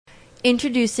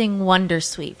Introducing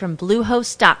Wondersuite from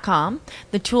Bluehost.com,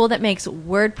 the tool that makes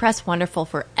WordPress wonderful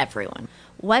for everyone.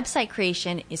 Website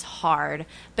creation is hard,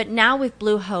 but now with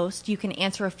Bluehost, you can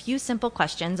answer a few simple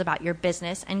questions about your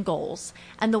business and goals,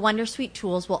 and the Wondersuite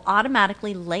tools will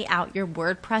automatically lay out your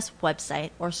WordPress website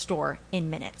or store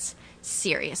in minutes.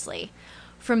 Seriously.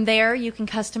 From there, you can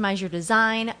customize your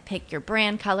design, pick your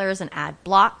brand colors, and add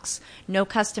blocks. No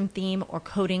custom theme or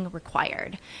coding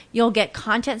required. You'll get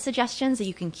content suggestions that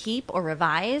you can keep or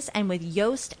revise, and with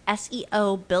Yoast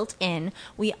SEO built in,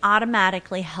 we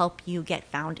automatically help you get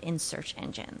found in search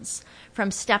engines. From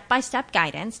step-by-step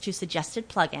guidance to suggested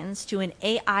plugins to an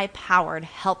AI-powered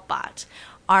help bot,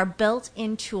 our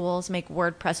built-in tools make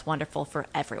WordPress wonderful for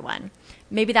everyone.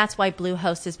 Maybe that's why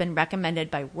Bluehost has been recommended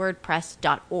by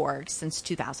WordPress.org since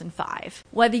 2005.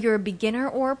 Whether you're a beginner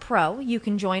or a pro, you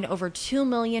can join over 2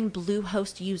 million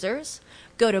Bluehost users.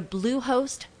 Go to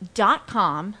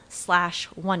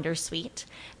bluehost.com/wondersuite.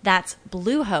 That's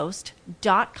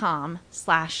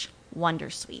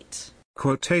bluehost.com/wondersuite.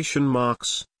 Quotation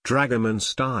marks, Dragoman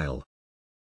style.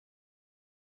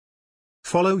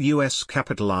 Follow US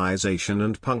capitalization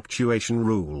and punctuation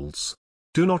rules.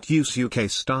 Do not use UK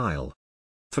style.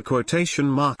 For quotation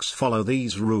marks, follow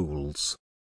these rules.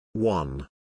 1.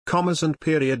 Commas and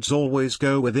periods always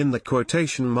go within the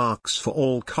quotation marks for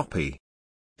all copy.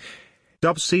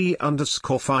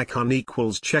 _c_ficon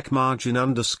equals check margin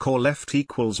 _left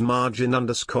equals margin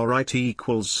 _right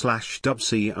equals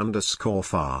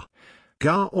 /c_far.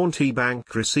 Garanti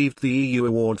Bank received the EU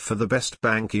award for the best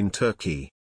bank in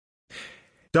Turkey.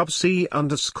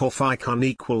 _c_ficon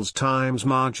equals times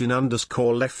margin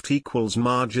 _left equals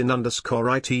margin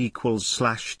 _right equals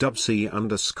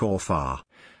 /c_far.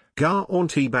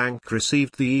 Garanti Bank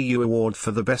received the EU award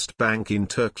for the best bank in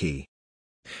Turkey.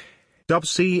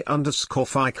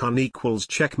 _c_ficon equals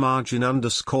check margin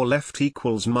 _left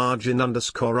equals margin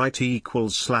 _right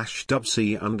equals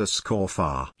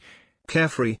 /c_far.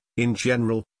 Carefree, in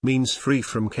general, means free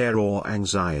from care or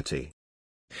anxiety.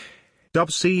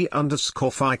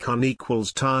 _c_ficon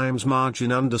equals times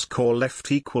margin _left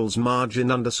equals margin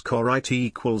 _right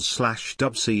equals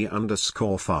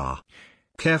 /c_far.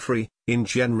 Carefree, in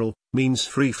general, means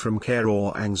free from care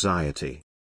or anxiety.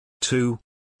 2.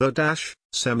 The dash,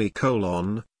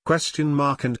 semicolon, question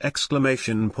mark and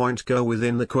exclamation point go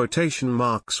within the quotation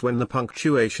marks when the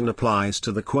punctuation applies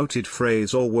to the quoted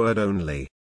phrase or word only.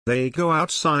 They go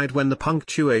outside when the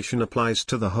punctuation applies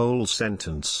to the whole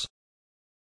sentence.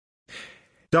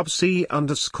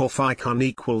 _c_ficon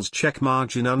equals check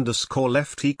margin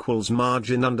 _left equals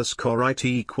margin _right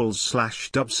equals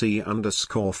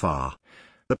 /c_far.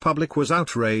 The public was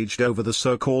outraged over the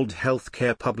so-called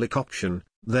healthcare public option,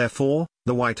 therefore,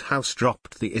 the White House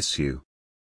dropped the issue.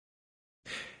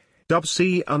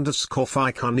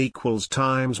 _c_ficon equals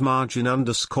times margin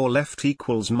 _left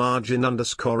equals margin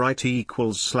 _right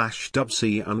equals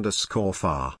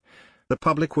 /c_far. The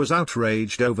public was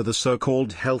outraged over the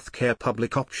so-called healthcare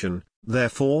public option,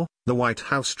 therefore, the White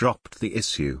House dropped the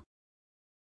issue.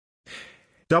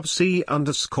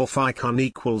 _c_ficon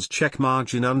equals check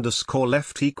margin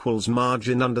 _left equals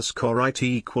margin _right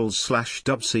equals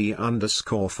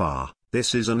 /c_far.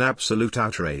 This is an absolute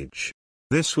outrage.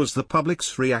 This was the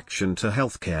public's reaction to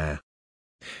healthcare.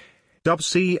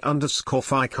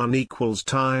 _c_ficon equals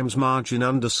times margin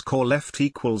 _left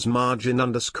equals margin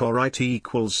 _right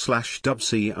equals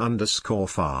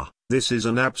 /c_far. This is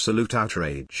an absolute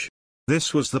outrage.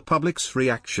 This was the public's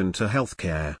reaction to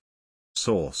healthcare.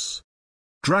 Source: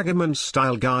 Dragoman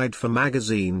Style Guide for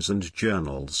Magazines and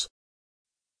Journals.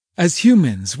 As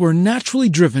humans, we're naturally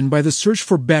driven by the search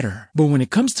for better. But when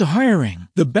it comes to hiring,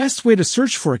 the best way to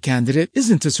search for a candidate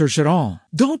isn't to search at all.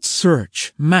 Don't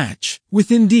search, match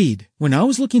with Indeed. When I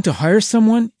was looking to hire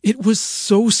someone, it was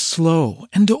so slow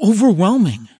and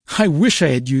overwhelming. I wish I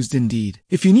had used Indeed.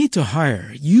 If you need to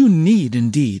hire, you need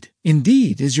Indeed.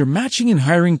 Indeed is your matching and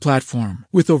hiring platform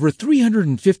with over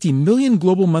 350 million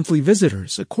global monthly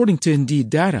visitors, according to Indeed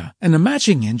data, and a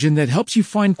matching engine that helps you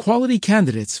find quality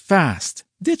candidates fast.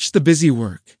 Ditch the busy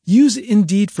work. Use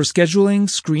Indeed for scheduling,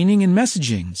 screening, and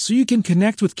messaging so you can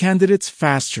connect with candidates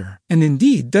faster. And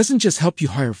Indeed doesn't just help you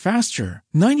hire faster.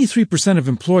 93% of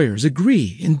employers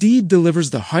agree Indeed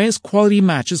delivers the highest quality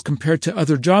matches compared to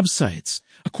other job sites,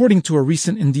 according to a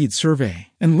recent Indeed survey.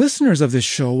 And listeners of this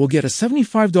show will get a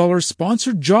 $75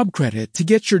 sponsored job credit to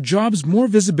get your jobs more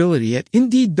visibility at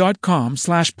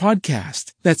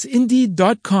Indeed.com/podcast. That's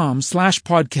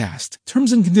Indeed.com/podcast.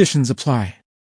 Terms and conditions apply.